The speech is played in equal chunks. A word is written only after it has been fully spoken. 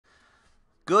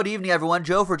Good evening, everyone.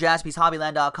 Joe for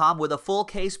JaspysHobbyland.com with a full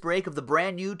case break of the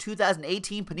brand new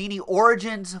 2018 Panini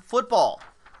Origins football.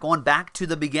 Going back to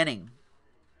the beginning.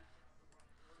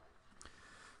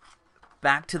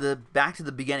 Back to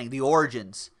the beginning, the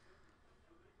Origins.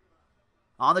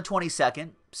 On the 22nd,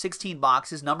 16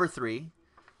 boxes, number 3,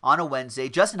 on a Wednesday.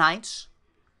 Justin Heinz,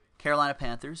 Carolina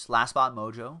Panthers, Last Spot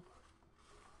Mojo.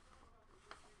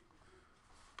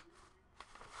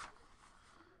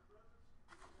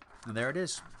 And there it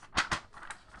is.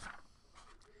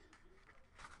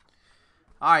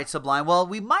 All right, Sublime. Well,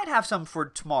 we might have some for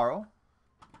tomorrow.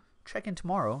 Check in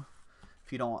tomorrow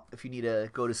if you need to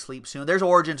go to sleep soon. There's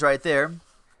Origins right there.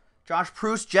 Josh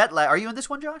Proust, jet lag. Are you in this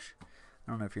one, Josh?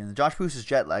 I don't know if you're in the Josh Proust is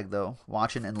jet lag though.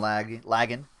 Watching and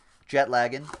jet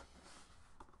lagging.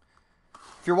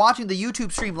 If you're watching the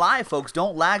YouTube stream live, folks,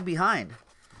 don't lag behind.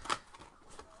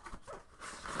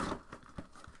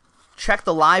 Check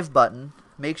the live button.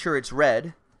 Make sure it's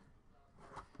red.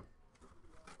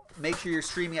 Make sure you're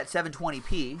streaming at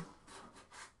 720p.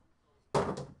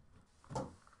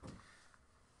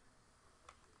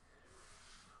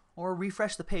 Or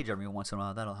refresh the page every once in a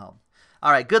while. That'll help.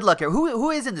 All right, good luck here. Who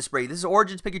is in this break? This is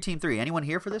Origins Pick Your Team 3. Anyone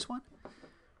here for this one?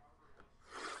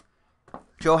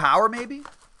 Joe Howard, maybe?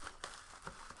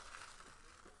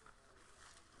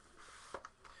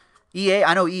 EA,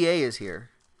 I know EA is here.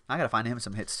 I got to find him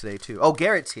some hits today, too. Oh,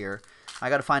 Garrett's here. I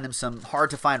got to find him some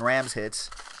hard-to-find Rams hits.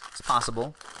 It's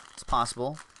possible. It's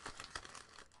possible.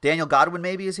 Daniel Godwin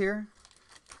maybe is here.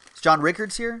 Is John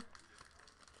Rickards here?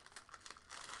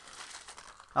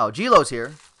 Oh, Gilo's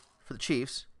here for the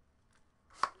Chiefs.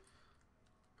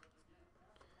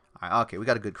 All right, okay, we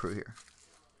got a good crew here.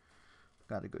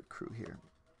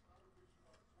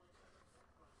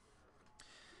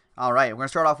 All right, we're going to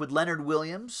start off with Leonard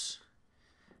Williams.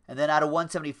 And then out of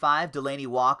 175, Delaney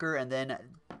Walker. And then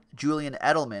Julian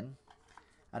Edelman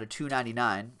out of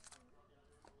 299.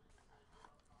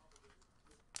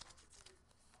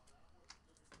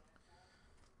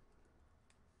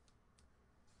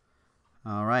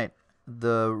 All right.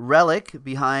 The relic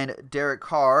behind Derek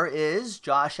Carr is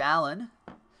Josh Allen.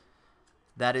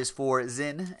 That is for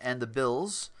Zinn and the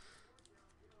Bills.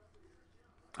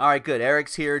 All right, good.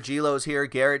 Eric's here. Gilo's here.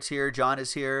 Garrett's here. John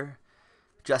is here.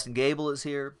 Justin Gable is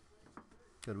here.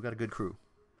 Good. We got a good crew.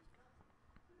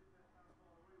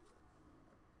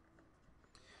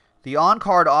 The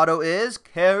on-card auto is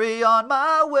Carry On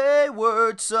My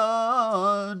Wayward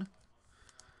Son.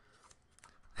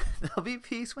 There'll be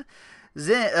peace.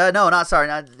 No, not sorry.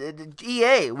 Not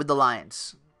EA with the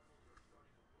Lions.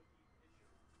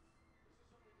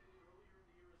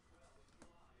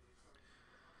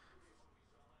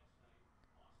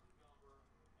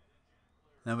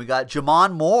 Then we got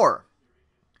Jamon Moore.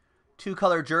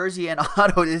 2-color jersey and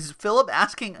auto. Is Philip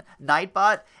asking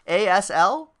Nightbot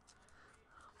ASL?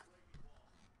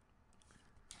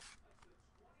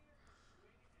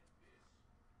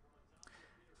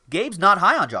 Gabe's not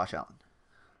high on Josh Allen.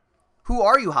 Who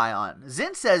are you high on?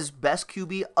 Zinn says best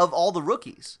QB of all the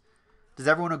rookies. Does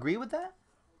everyone agree with that?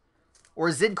 Or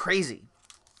is Zinn crazy?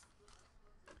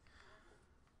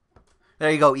 There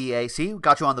you go, EA. See,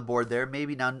 got you on the board there.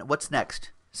 Maybe now, what's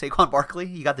next? Saquon Barkley?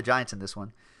 You got the Giants in this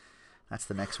one. That's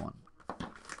the next one.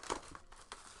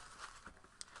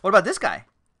 What about this guy?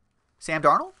 Sam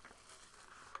Darnold?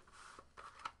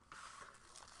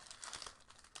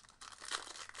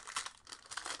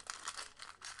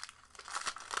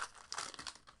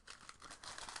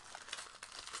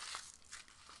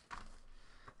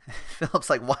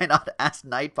 Philip's like, why not ask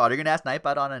Nightbot? Are you going to ask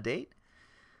Nightbot on a date?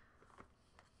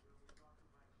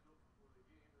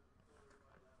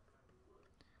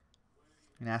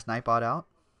 You going to ask Nightbot out?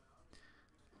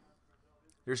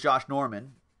 There's Josh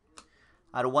Norman.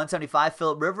 Out of 175,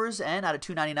 Phillip Rivers. And out of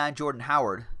 299, Jordan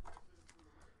Howard.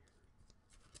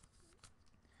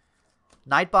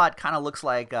 Nightbot kind of looks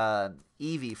like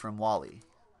Eevee from WALL-E.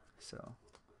 So,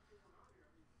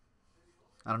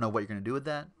 I don't know what you're going to do with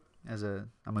that.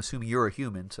 I'm assuming you're a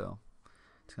human, so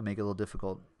it's going to make it a little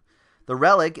difficult. The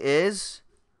relic is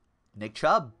Nick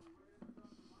Chubb.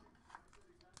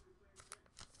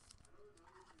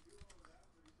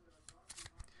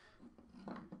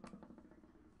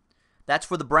 That's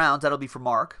for the Browns. That'll be for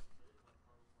Mark.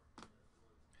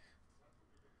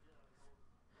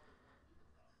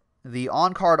 The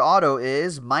on-card auto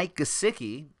is Mike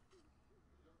Gesicki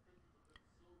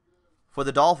for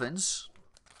the Dolphins.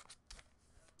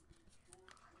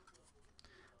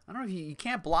 I don't know if you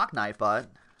can't block Nightbot.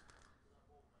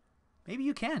 Maybe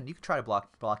you can. You can try to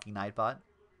blocking Nightbot.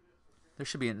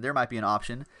 There might be an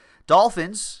option.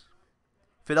 Dolphins,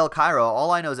 Fidel Cairo.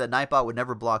 All I know is that Nightbot would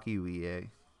never block you,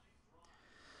 EA.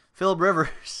 Phillip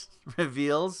Rivers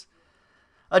reveals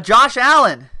a Josh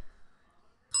Allen.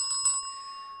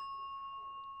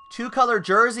 2-color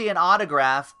jersey and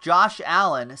autograph. Josh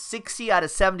Allen, 60 out of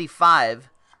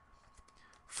 75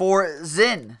 for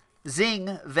Zing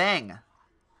Vang. Did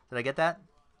I get that?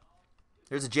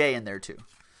 There's a J in there too.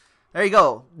 There you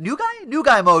go. New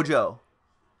guy mojo.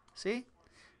 See?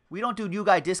 We don't do new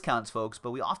guy discounts, folks, but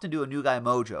we often do a new guy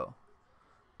mojo.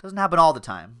 Doesn't happen all the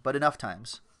time, but enough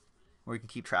times where you can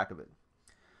keep track of it.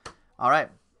 All right.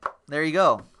 There you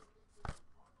go.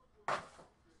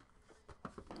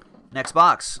 Next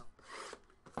box.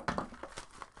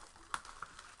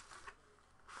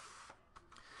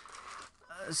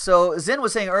 So Zin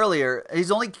was saying earlier,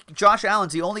 Josh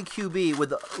Allen's the only QB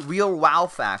with a real wow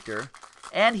factor,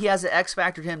 and he has an X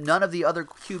factor to him none of the other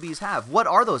QBs have. What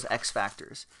are those X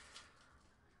factors?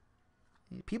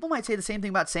 People might say the same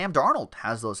thing about Sam Darnold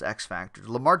has those X factors.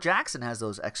 Lamar Jackson has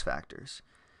those X factors.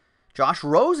 Josh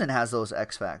Rosen has those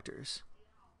X factors.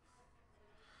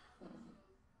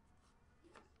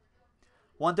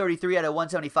 133 out of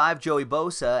 175, Joey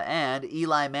Bosa, and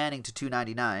Eli Manning to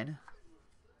 299.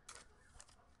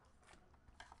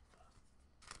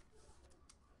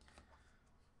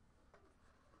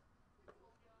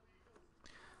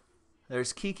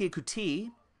 There's Kiki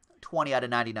Kuti, 20 out of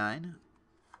 99.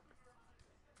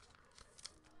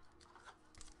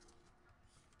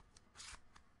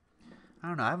 I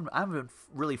don't know. I haven't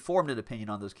really formed an opinion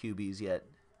on those QBs yet.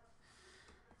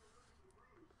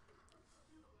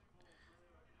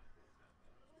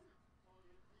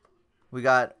 We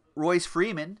got Royce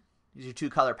Freeman. These are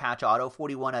 2-color patch auto.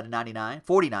 41 out of 99.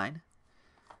 49.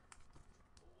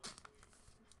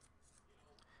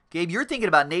 Gabe, you're thinking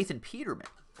about Nathan Peterman.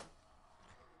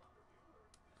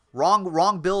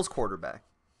 Wrong Bills quarterback.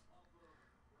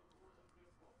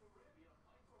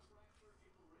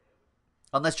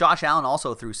 Unless Josh Allen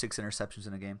also threw 6 interceptions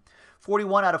in a game.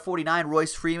 41 out of 49,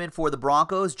 Royce Freeman for the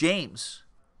Broncos. James.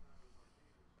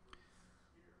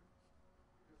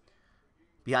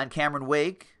 Behind Cameron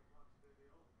Wake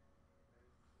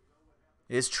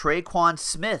is Traquan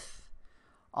Smith.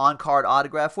 On-card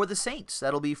autograph for the Saints.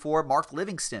 That'll be for Mark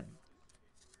Livingston.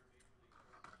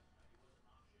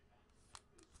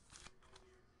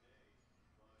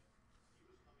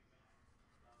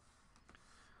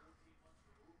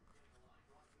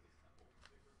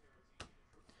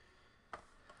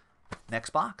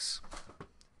 Next box.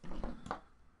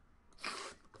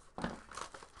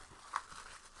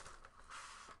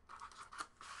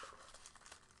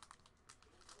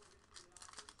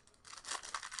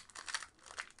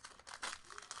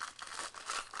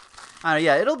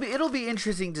 Yeah, it'll be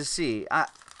interesting to see.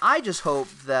 I just hope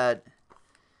that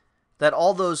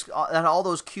all those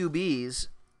QBs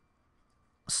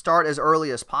start as early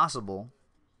as possible.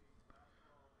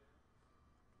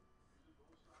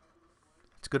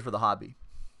 It's good for the hobby.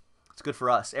 It's good for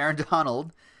us. Aaron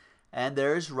Donald, and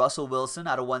there's Russell Wilson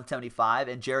out of 175,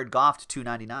 and Jared Goff to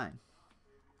 299.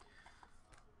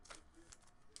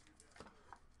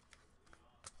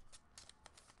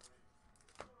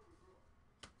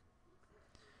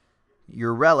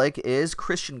 Your relic is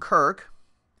Christian Kirk.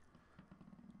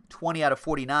 20 out of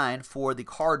 49 for the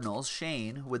Cardinals.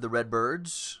 Shane with the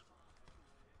Redbirds.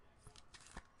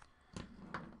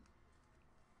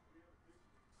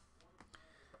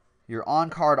 Your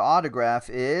on-card autograph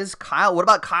is Kyle. What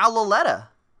about Kyle Lauletta?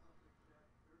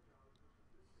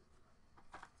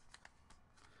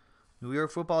 New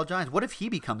York Football Giants. What if he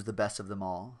becomes the best of them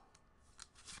all?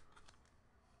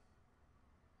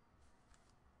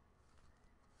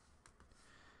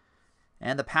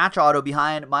 And the patch auto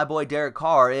behind my boy Derek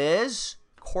Carr is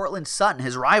Cortland Sutton,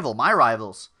 his rival, my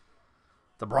rivals,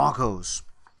 the Broncos.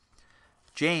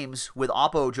 James with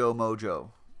Oppo Joe Mojo.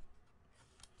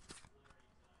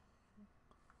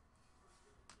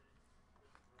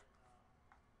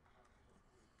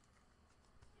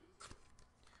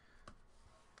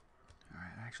 All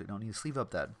right, I actually don't need to sleeve up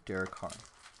that Derek Carr.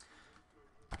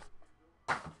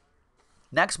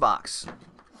 Next box.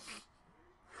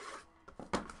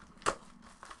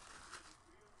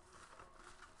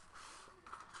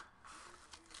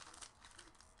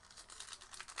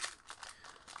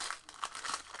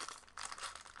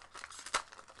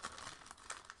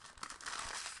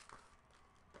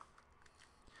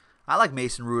 I like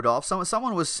Mason Rudolph. Someone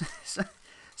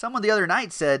the other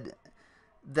night said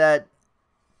that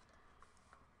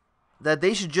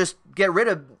they should just get rid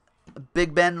of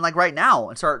Big Ben like right now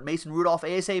and start Mason Rudolph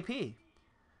ASAP.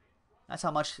 That's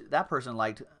how much that person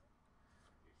liked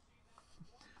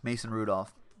Mason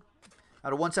Rudolph.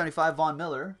 Out of 175, Von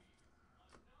Miller.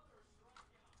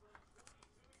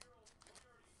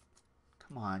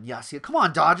 Come on, Yasiel. Come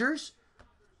on, Dodgers.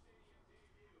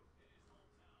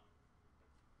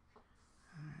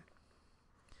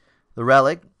 The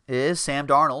relic is Sam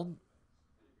Darnold.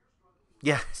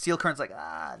 Yeah, Steel Current's like,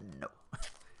 no.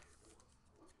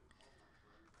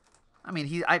 I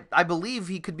mean, I believe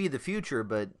he could be the future,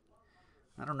 but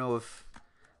I don't know.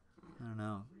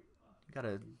 You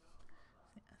gotta,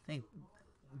 I think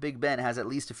Big Ben has at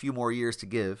least a few more years to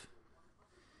give.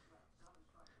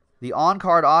 The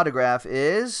on-card autograph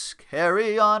is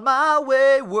Carry On My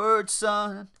Wayward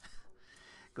Son.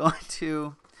 Going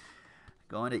to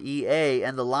EA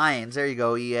and the Lions. There you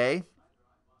go, EA.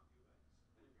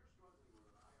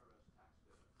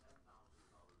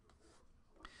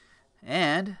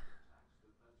 And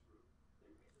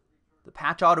the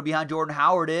patch auto behind Jordan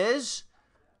Howard is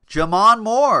Jamon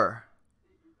Moore.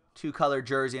 2-color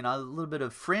jersey and a little bit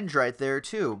of fringe right there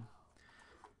too.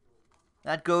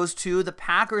 That goes to the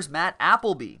Packers' Matt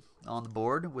Appleby on the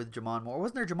board with Jamon Moore.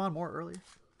 Wasn't there Jamon Moore earlier?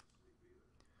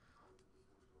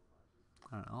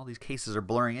 I don't know. All these cases are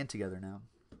blurring in together now.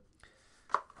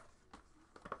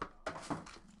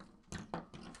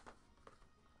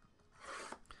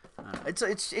 It's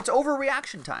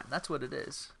overreaction time. That's what it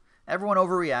is. Everyone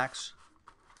overreacts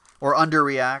or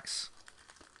underreacts.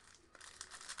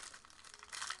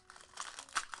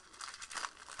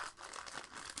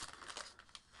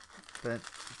 But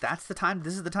that's the time.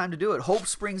 This is the time to do it. Hope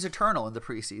springs eternal in the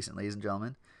preseason, ladies and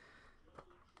gentlemen.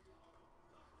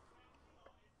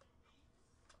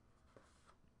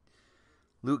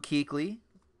 Luke Kuechly.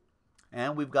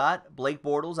 And we've got Blake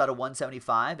Bortles out of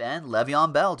 175 and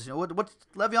Le'Veon Bell. What's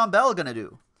Le'Veon Bell going to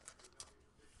do?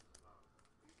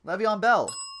 Le'Veon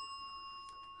Bell.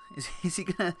 Is he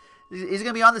going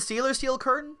to be on the Steelers steel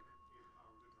curtain?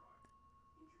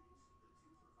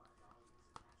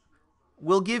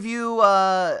 We'll give you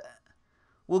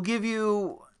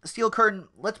steel curtain.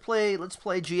 Let's play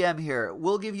GM here.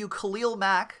 We'll give you Khalil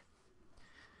Mack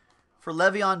for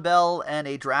Le'Veon Bell and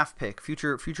a draft pick,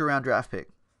 future round draft pick.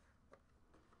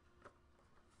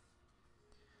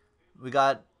 We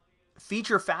got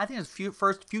I think it's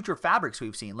first future fabrics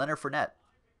we've seen. Leonard Fournette.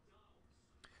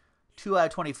 2 out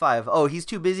of 25. Oh, he's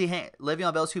too busy.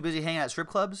 Le'Veon Bell's too busy hanging out at strip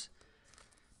clubs.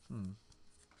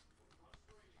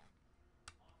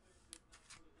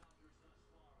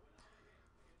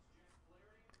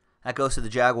 That goes to the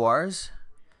Jaguars.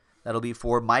 That'll be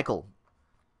for Michael.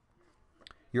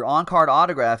 Your on-card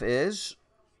autograph is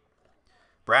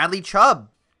Bradley Chubb.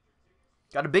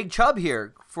 Got a big Chubb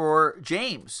here for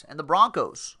James and the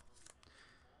Broncos.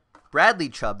 Bradley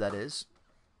Chubb, that is.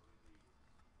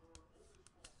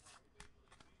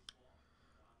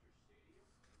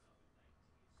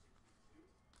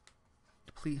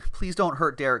 Please don't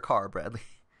hurt Derek Carr, Bradley.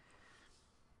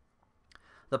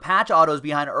 The patch autos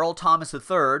behind Earl Thomas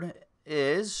III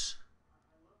is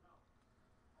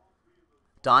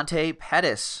Dante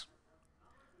Pettis.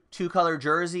 2-color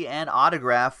jersey and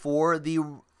autograph for the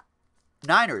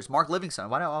Niners. Mark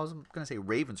Livingston. I was going to say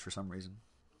Ravens for some reason.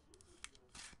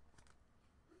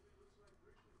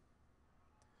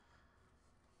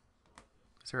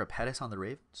 Is there a Pettis on the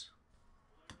Ravens?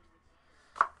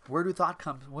 Where do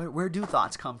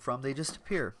thoughts come from? They just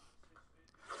appear.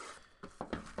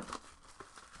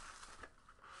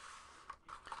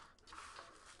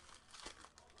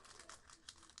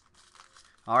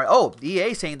 All right. Oh,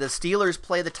 EA saying the Steelers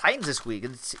play the Titans this week.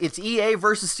 It's EA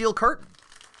versus Steel Curtain.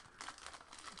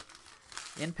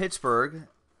 In Pittsburgh.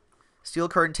 Steel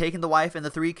Curtain taking the wife and the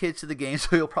 3 kids to the game,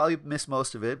 so you'll probably miss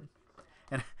most of it.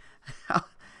 And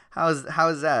how is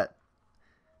that?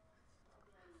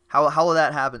 How will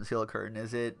that happen, Steel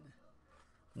Curtain?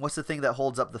 What's the thing that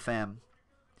holds up the fam?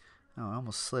 Oh, I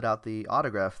almost slid out the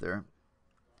autograph there.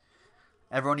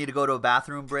 Everyone need to go to a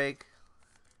bathroom break.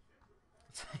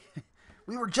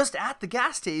 We were just at the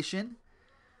gas station.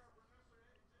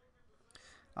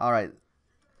 All right.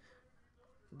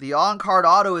 The on-card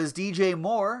auto is DJ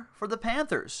Moore for the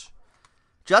Panthers.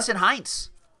 Justin Heinz.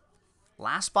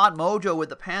 Last spot mojo with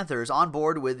the Panthers on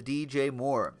board with DJ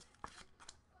Moore.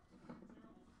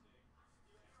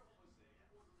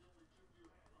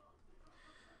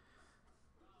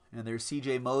 And there's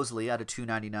CJ Mosley out of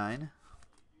 299.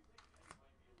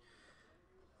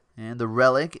 And the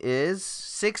relic is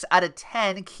 6 out of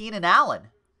 10, Keenan Allen.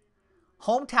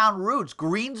 Hometown roots,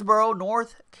 Greensboro,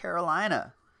 North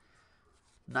Carolina.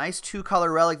 Nice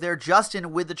 2-color relic there.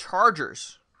 Justin with the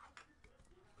Chargers.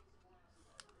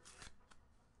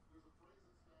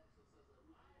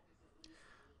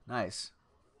 Nice.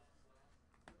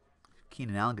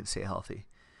 Keenan Allen can stay healthy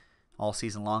all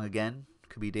season long again.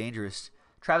 Could be dangerous.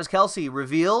 Travis Kelce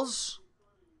reveals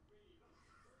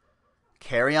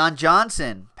Kerryon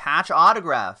Johnson, patch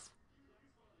autograph.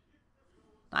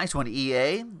 Nice one,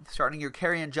 EA. Starting your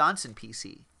Kerryon Johnson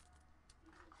PC.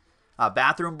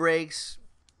 Bathroom breaks.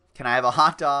 Can I have a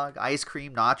hot dog, ice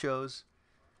cream, nachos?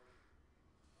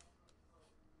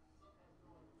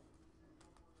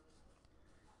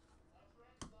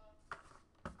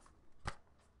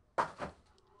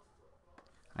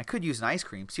 I could use an ice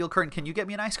cream. Steel Curtain, can you get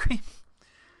me an ice cream?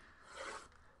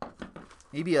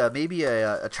 maybe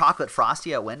a chocolate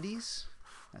frosty at Wendy's.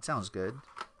 That sounds good.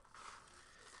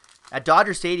 At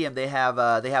Dodger Stadium, they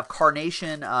have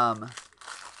carnation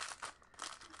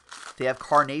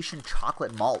carnation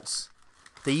chocolate malts.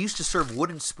 They used to serve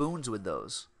wooden spoons with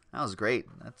those. That was great.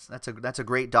 That's a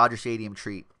great Dodger Stadium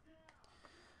treat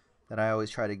that I always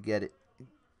try to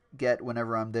get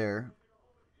whenever I'm there.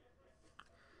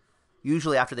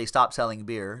 Usually after they stop selling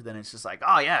beer, then it's just like,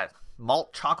 oh yeah,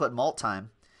 chocolate malt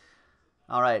time.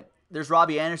 All right, there's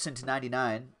Robbie Anderson to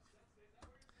 99.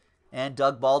 And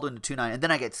Doug Baldwin to 299. And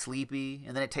then I get sleepy.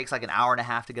 And then it takes like an hour and a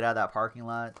half to get out of that parking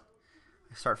lot.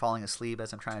 I start falling asleep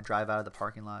as I'm trying to drive out of the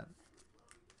parking lot.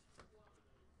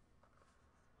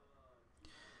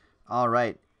 All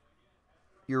right.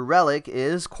 Your relic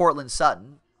is Cortland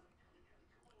Sutton.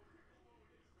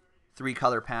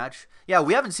 3-color patch. Yeah,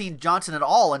 we haven't seen Johnson at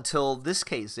all until this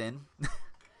case in.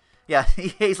 Yeah,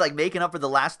 he's like making up for the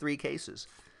last 3 cases.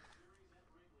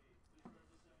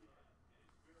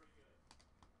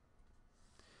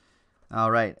 All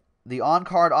right. The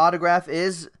on-card autograph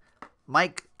is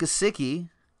Mike Gesicki.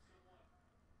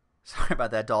 Sorry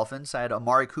about that, Dolphins. I had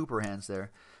Amari Cooper hands there.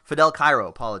 Fidel Cairo,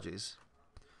 apologies.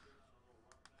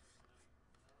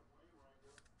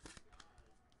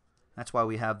 That's why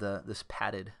we have this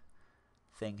padded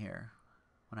thing here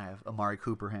when I have Amari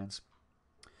Cooper hands.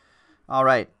 All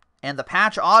right. And the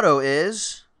patch auto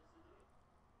is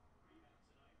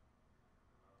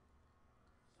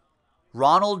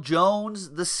Ronald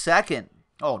Jones II.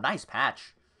 Oh, nice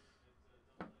patch.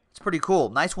 It's pretty cool.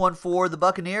 Nice one for the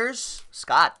Buccaneers.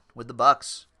 Scott with the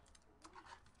Bucks.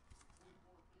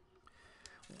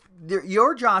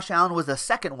 Your Josh Allen was the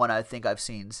second one I think I've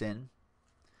seen, Sin.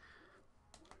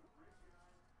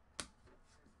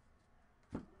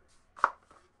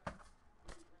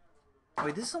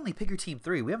 Wait, this is only Pick Your Team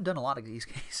 3. We haven't done a lot of these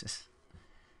cases.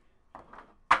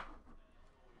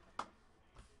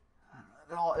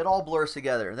 It all blurs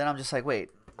together. Then I'm just like, wait,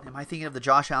 am I thinking of the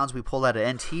Josh Allens we pulled out of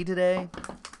NT today?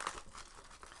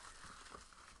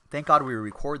 Thank God we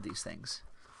record these things.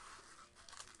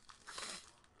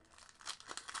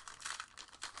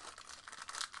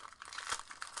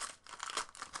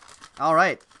 All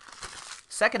right.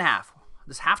 Second half.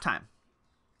 This is halftime.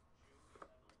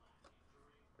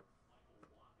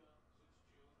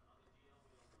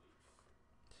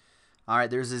 All right,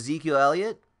 there's Ezekiel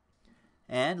Elliott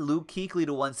and Luke Kuechly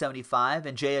to 175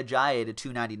 and Jay Ajayi to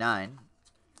 299.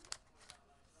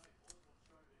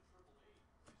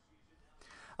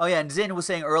 Oh yeah, and Zin was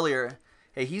saying earlier,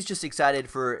 hey, he's just excited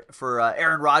for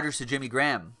Aaron Rodgers to Jimmy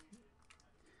Graham.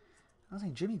 I was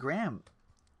like, Jimmy Graham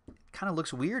kind of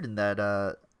looks weird in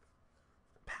that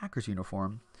Packers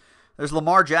uniform. There's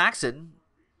Lamar Jackson,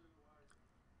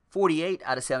 48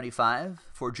 out of 75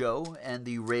 for Joe and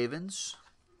the Ravens.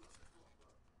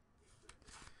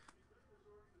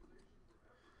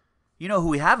 You know who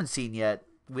we haven't seen yet?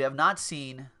 We have not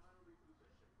seen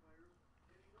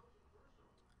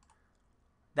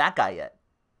that guy yet.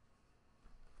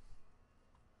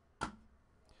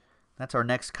 That's our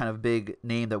next kind of big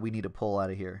name that we need to pull out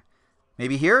of here.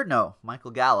 Maybe here? No. Michael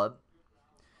Gallup.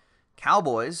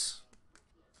 Cowboys.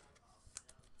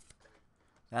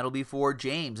 That'll be for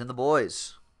James and the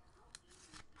boys.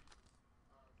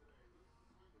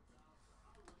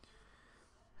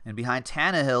 And behind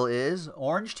Tannehill is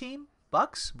Orange Team,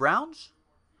 Bucks, Browns,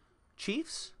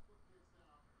 Chiefs,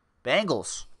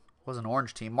 Bengals. Was an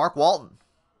Orange Team. Mark Walton.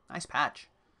 Nice patch.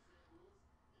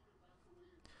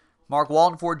 Mark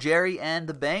Walton for Jerry and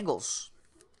the Bengals.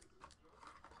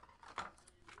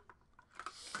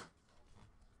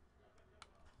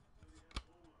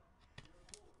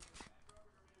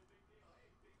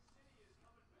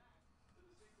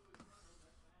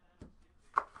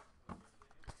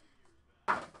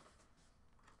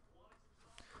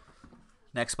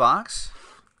 Next box.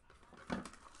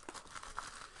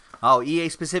 Oh, EA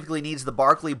specifically needs the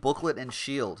Barkley booklet and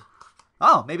shield.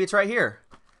 Oh, maybe it's right here.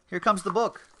 Here comes the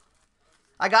book.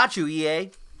 I got you,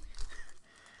 EA.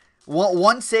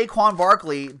 One Saquon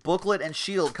Barkley booklet and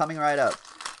shield coming right up.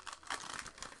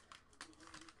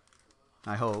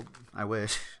 I hope. I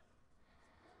wish.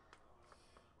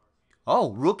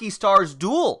 Oh, Rookie Stars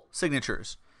dual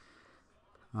signatures.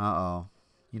 Uh-oh.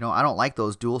 You know, I don't like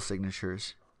those dual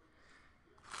signatures.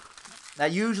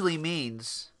 That usually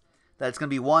means that it's going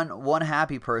to be one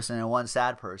happy person and one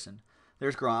sad person.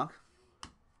 There's Gronk.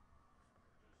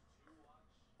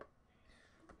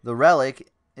 The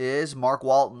relic is Mark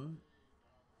Walton.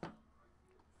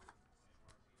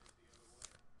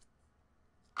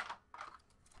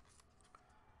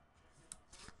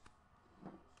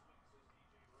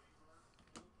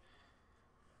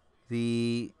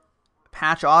 The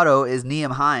patch auto is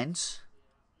Nyheim Hines.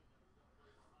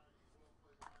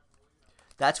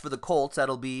 That's for the Colts.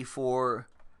 That'll be for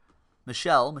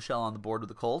Michelle. Michelle on the board with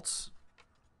the Colts.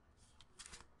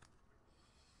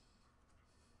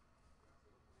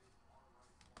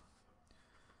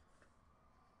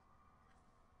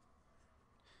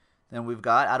 Then we've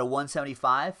got out of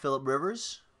 175, Phillip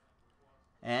Rivers.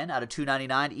 And out of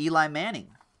 299, Eli Manning.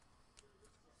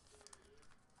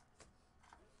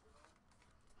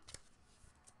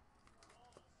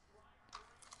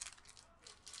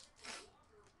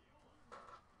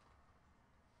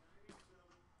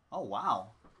 Oh,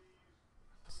 wow.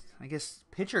 I guess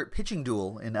pitching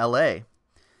duel in L.A.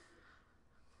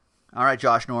 All right,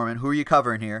 Josh Norman, who are you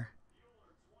covering here?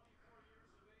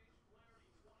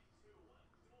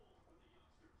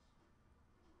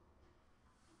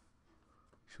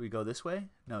 Should we go this way?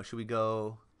 No, should we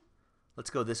go... Let's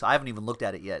go this way. I haven't even looked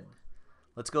at it yet.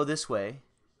 Let's go this way.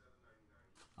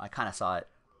 I kind of saw it.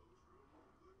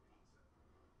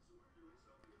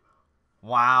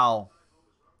 Wow.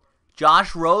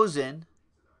 Josh Rosen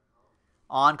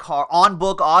on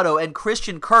book auto and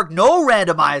Christian Kirk, no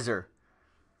randomizer.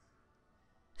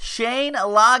 Shane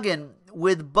Logan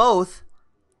with both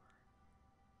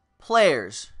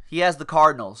players. He has the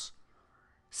Cardinals.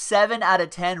 7 out of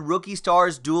 10 rookie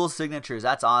stars dual signatures.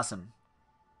 That's awesome.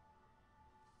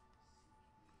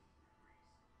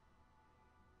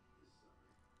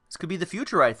 This could be the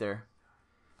future right there.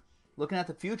 Looking at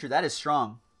the future, that is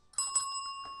strong.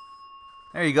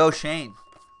 There you go, Shane.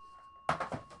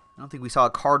 I don't think we saw a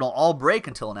Cardinal all break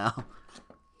until now.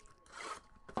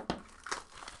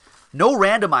 No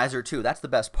randomizer, too. That's the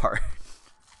best part.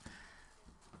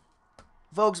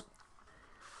 Folks,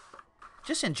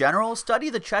 just in general, study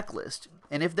the checklist.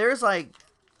 And if there's like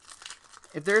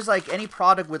any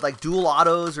product with like dual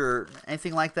autos or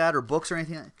anything like that, or books or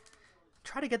anything,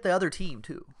 try to get the other team,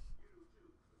 too.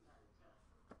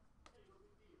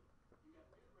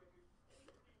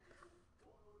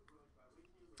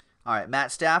 All right,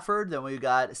 Matt Stafford. Then we've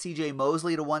got C.J.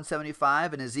 Mosley to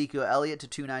 175 and Ezekiel Elliott to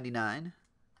 299.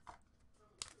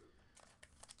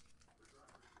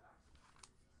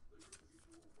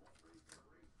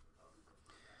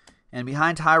 And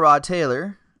behind Tyrod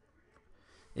Taylor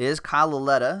is Kyle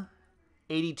Lauletta,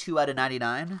 82 out of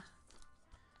 99.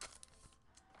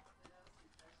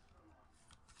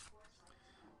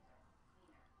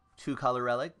 Two-color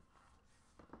relic.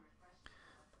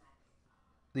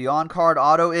 The on-card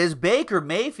auto is Baker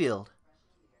Mayfield.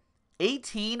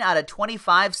 18 out of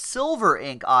 25 silver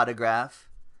ink autograph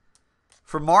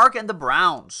for Mark and the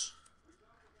Browns.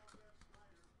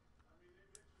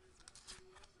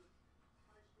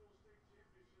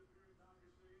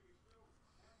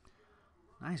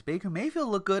 Nice. Baker Mayfield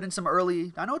looked good in some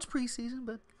early... I know it's preseason,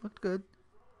 but looked good.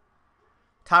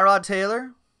 Tyrod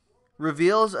Taylor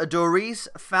reveals a Doris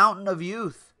Fountain of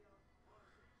Youth.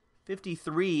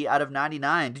 53 out of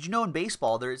 99. Did you know in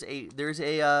baseball there's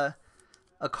a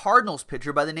Cardinals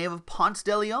pitcher by the name of Ponce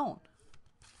de Leon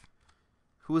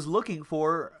who was looking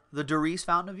for the Doris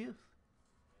Fountain of Youth?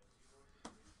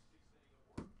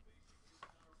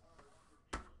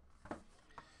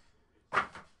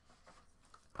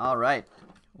 All right.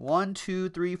 1, 2,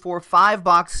 3, 4, 5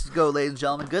 boxes to go, ladies and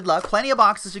gentlemen. Good luck. Plenty of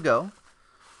boxes to go.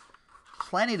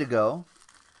 Plenty to go.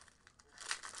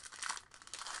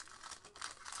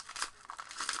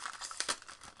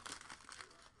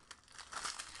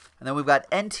 And then we've got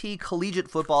NT Collegiate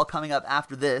Football coming up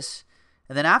after this.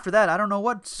 And then after that, I don't know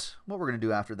what we're going to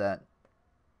do after that.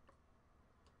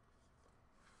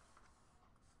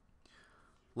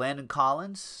 Landon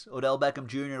Collins, Odell Beckham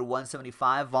Jr. to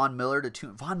 175, Von Miller to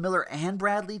 2. Von Miller and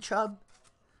Bradley Chubb?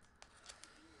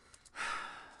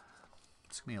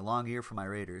 It's going to be a long year for my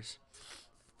Raiders.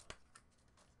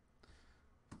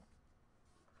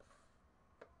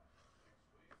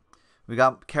 We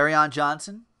got Kerryon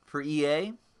Johnson for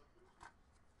EA.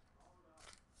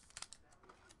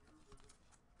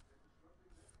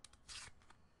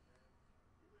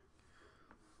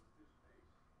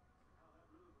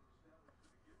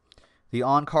 The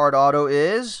on-card auto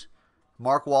is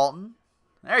Mark Walton.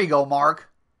 There you go, Mark.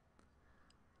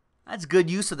 That's good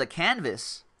use of the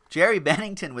canvas. Jerry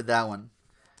Bennington with that one.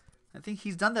 I think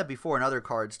he's done that before in other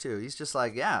cards too. He's just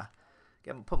like, yeah,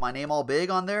 put my name all big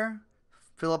on there,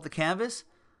 fill up the canvas.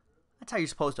 That's how you're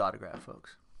supposed to autograph,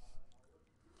 folks.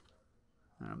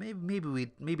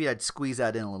 Maybe I'd squeeze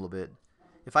that in a little bit.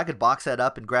 If I could box that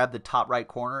up and grab the top right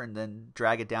corner and then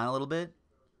drag it down a little bit,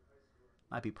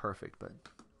 might be perfect. But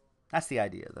that's the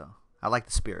idea, though. I like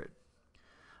the spirit.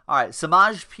 All right,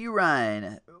 Samaj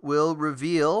Pirine will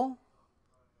reveal.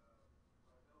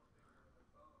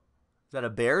 Is that a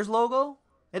Bears logo?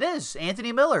 It is.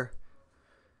 Anthony Miller.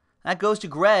 That goes to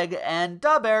Greg and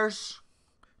the Bears.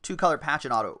 2-color patch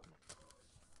and auto.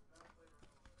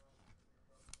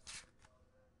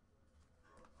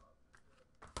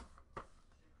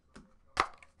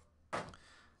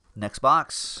 Next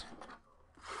box.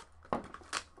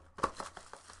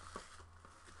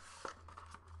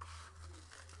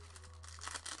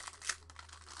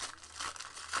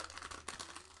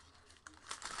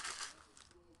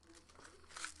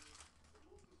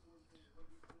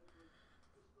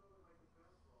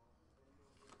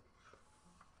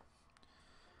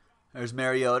 There's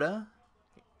Mariota,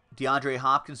 DeAndre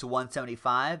Hopkins to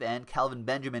 175, and Kelvin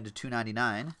Benjamin to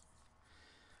 299.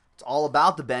 It's all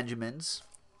about the Benjamins.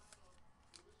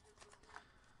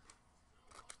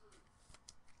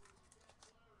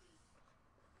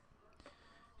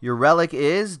 Your relic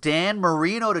is Dan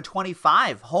Marino to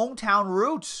 25. Hometown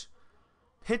roots.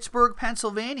 Pittsburgh,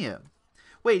 Pennsylvania.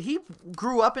 Wait, he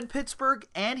grew up in Pittsburgh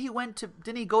and he went to...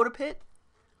 Didn't he go to Pitt?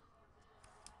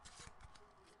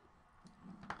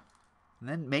 And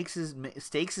then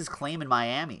stakes his claim in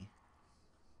Miami.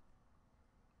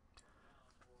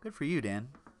 Good for you, Dan.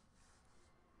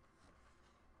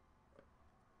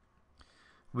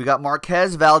 We got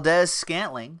Marquez Valdez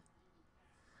Scantling.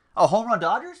 Oh, home run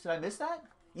Dodgers? Did I miss that?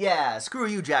 Yeah, screw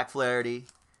you, Jack Flaherty.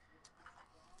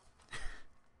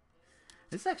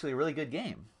 This is actually a really good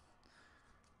game.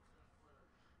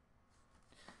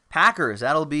 Packers,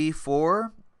 that'll be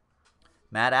for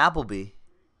Matt Appleby.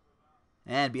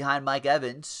 And behind Mike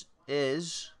Evans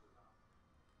is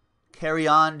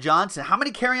Kerryon Johnson. How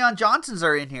many Kerryon Johnsons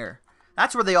are in here?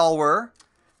 That's where they all were.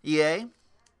 EA.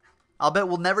 I'll bet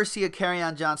we'll never see a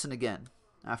Kerryon Johnson again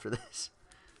after this.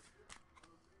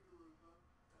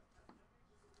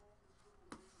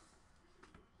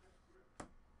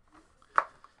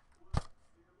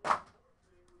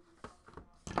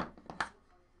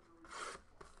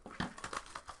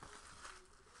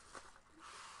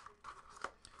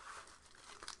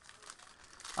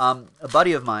 A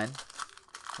buddy of mine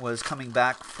was coming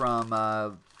back from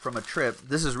a trip.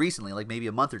 This is recently, like maybe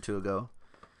a month or two ago.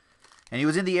 And he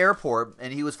was in the airport,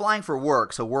 and he was flying for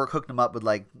work. So work hooked him up with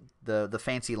like the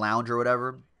fancy lounge or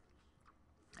whatever.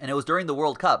 And it was during the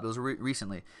World Cup. It was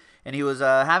recently. And he was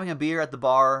having a beer at the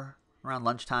bar around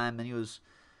lunchtime. And he was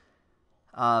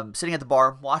sitting at the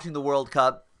bar watching the World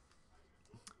Cup.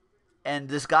 And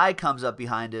this guy comes up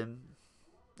behind him.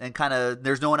 And kind of,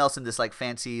 there's no one else in this like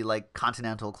fancy like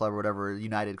Continental Club or whatever,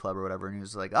 United Club or whatever. And he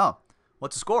was like, "Oh,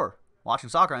 what's the score?"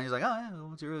 Watching soccer. And he's like, "Oh, yeah,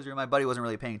 what's your?" My buddy wasn't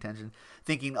really paying attention,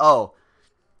 thinking, "Oh,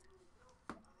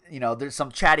 you know, there's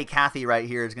some chatty Cathy right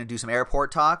here is going to do some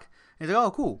airport talk." And he's like, "Oh,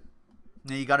 cool."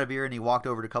 And he got a beer and he walked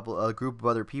over to a group of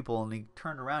other people and he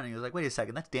turned around and he was like, "Wait a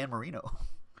second, that's Dan Marino."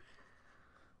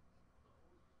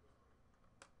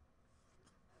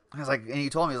 I was like, and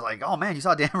he told me, he was like, "Oh man, you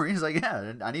saw Dan Marino?" He's like,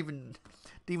 "Yeah, I didn't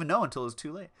even know until it was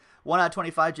too late." 1 out of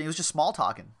 25. James was just small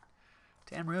talking.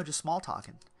 Dan Marino just small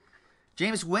talking.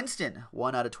 James Winston,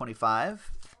 1 out of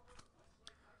 25.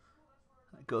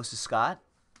 That goes to Scott.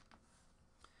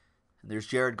 And there's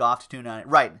Jared Goff to 299.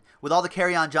 Right. With all the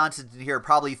Kerryon Johnsons in here,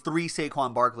 probably 3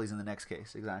 Saquon Barkleys in the next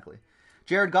case. Exactly.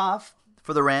 Jared Goff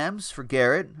for the Rams, for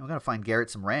Garrett. We've got to find Garrett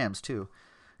some Rams, too.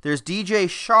 There's DJ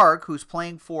Shark, who's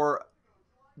playing for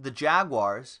the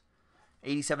Jaguars.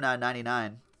 87 out of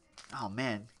 99. Oh,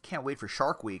 man. Can't wait for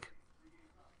Shark Week.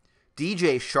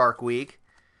 DJ Shark Week.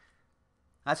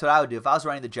 That's what I would do. If I was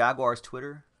running the Jaguars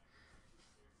Twitter,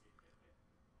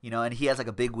 you know, and he has like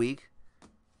a big week,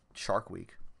 Shark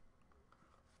Week.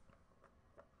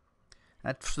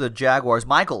 That's for the Jaguars.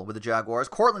 Michael with the Jaguars.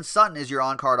 Cortland Sutton is your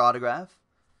on-card autograph.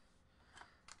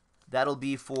 That'll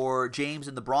be for James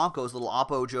and the Broncos, little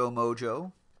Oppo Joe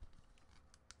Mojo.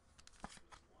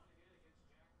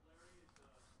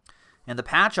 And the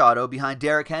patch auto behind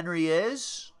Derrick Henry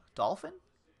is Dolphin?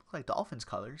 Looks like Dolphins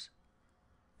colors.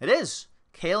 It is.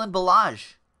 Kalen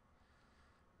Ballage.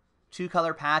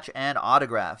 2-color patch and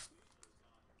autograph.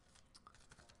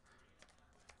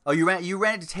 Oh, you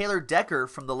ran into Taylor Decker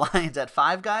from the Lions at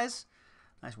 5 guys?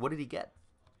 Nice. What did he get?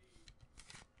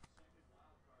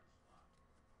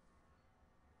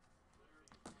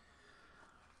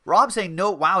 Rob saying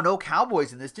no. Wow, no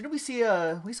Cowboys in this. Didn't we see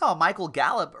we saw a Michael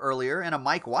Gallup earlier and a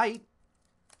Mike White?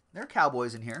 There are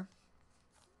Cowboys in here.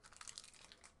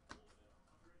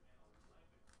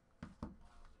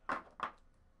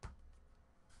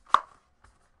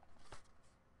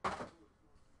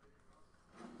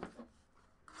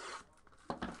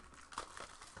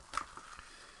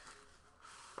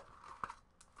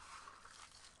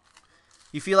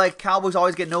 You feel like Cowboys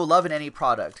always get no love in any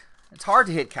product. It's hard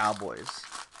to hit Cowboys.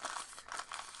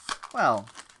 Well,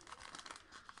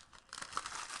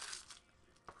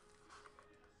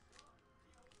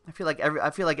 I feel like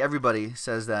everybody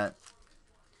says that.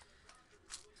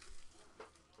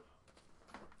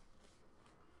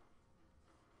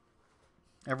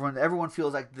 Everyone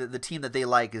feels like the team that they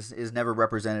like is never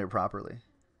represented properly.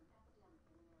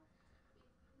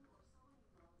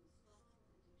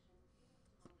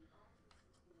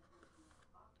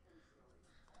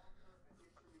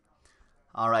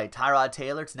 All right, Tyrod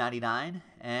Taylor to 99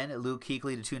 and Luke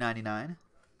Kuechly to 299.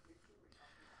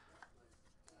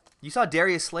 You saw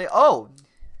Darius Slay. Oh,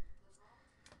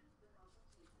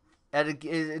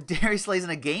 Darius Slay's in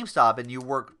a GameStop, and you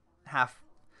work half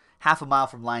a mile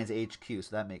from Lions HQ,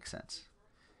 so that makes sense.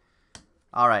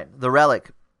 All right, the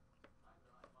relic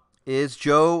is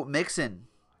Joe Mixon,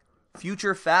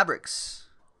 Future Fabrics.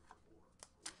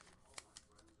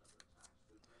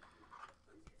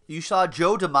 You saw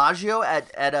Joe DiMaggio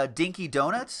at Dinky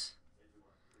Donuts?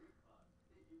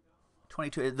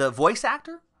 22. The voice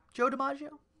actor, Joe DiMaggio?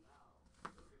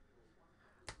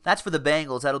 That's for the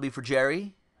Bengals. That'll be for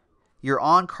Jerry. Your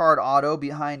on-card auto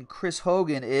behind Chris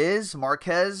Hogan is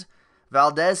Marquez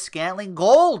Valdez Scantling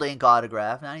Gold ink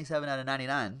autograph, 97 out of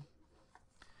 99.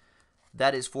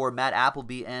 That is for Matt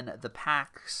Appleby and the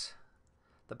Packs.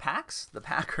 The Packs? The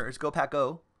Packers. Go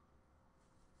Pack-O.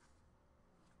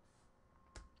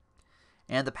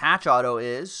 And the patch auto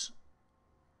is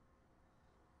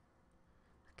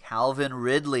Calvin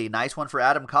Ridley. Nice one for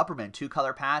Adam Kupperman.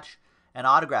 2-color patch and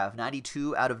autograph.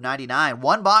 92 out of 99.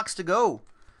 1 box to go,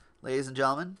 ladies and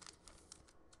gentlemen.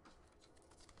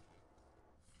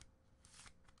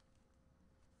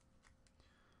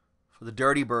 For the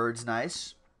Dirty Birds,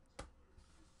 nice.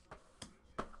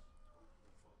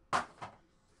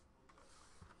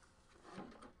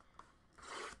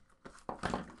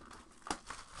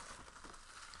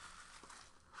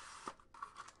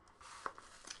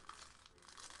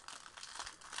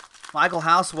 Michael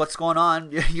House, what's going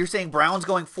on? You're saying Browns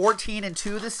going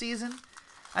 14-2 this season?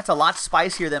 That's a lot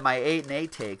spicier than my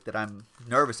 8-8 take that I'm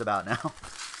nervous about now.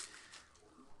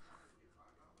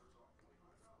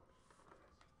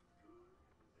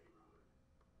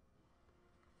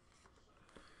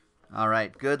 All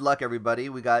right, good luck, everybody.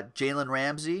 We got Jalen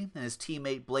Ramsey and his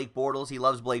teammate Blake Bortles. He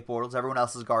loves Blake Bortles. Everyone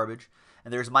else is garbage.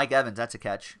 And there's Mike Evans. That's a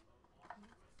catch.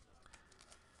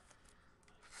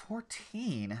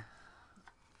 14.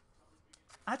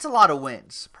 That's a lot of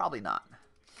wins. Probably not.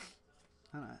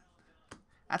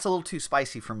 That's a little too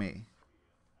spicy for me.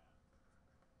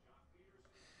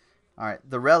 All right,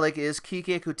 the relic is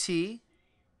Kike Kuti.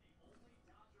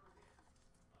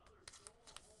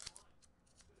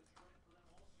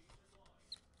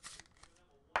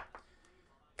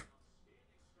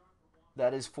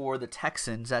 That is for the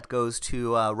Texans. That goes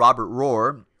to Robert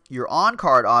Rohr. Your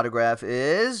on-card autograph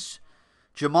is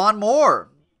Jamon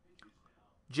Moore.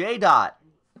 J-Dot.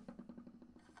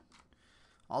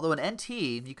 Although an NT,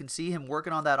 you can see him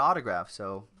working on that autograph,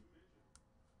 so.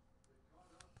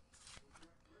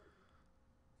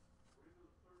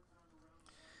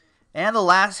 And the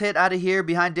last hit out of here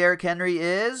behind Derrick Henry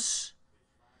is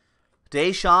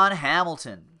Deshaun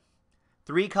Hamilton.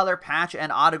 3-color patch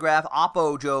and autograph,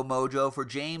 Oppo Joe Mojo for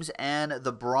James and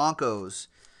the Broncos.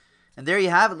 And there you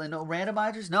have it. No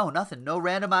randomizers? No, nothing. No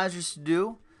randomizers to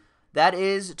do. That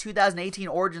is 2018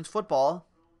 Origins Football.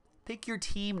 Pick your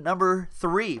team number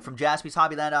 3 from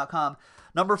JaspysHobbyland.com.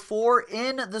 Number 4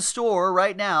 in the store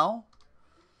right now.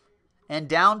 And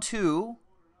down to,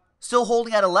 still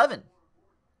holding at 11.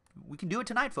 We can do it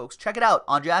tonight, folks. Check it out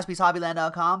on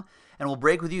JaspysHobbyland.com. And we'll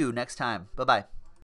break with you next time. Bye-bye.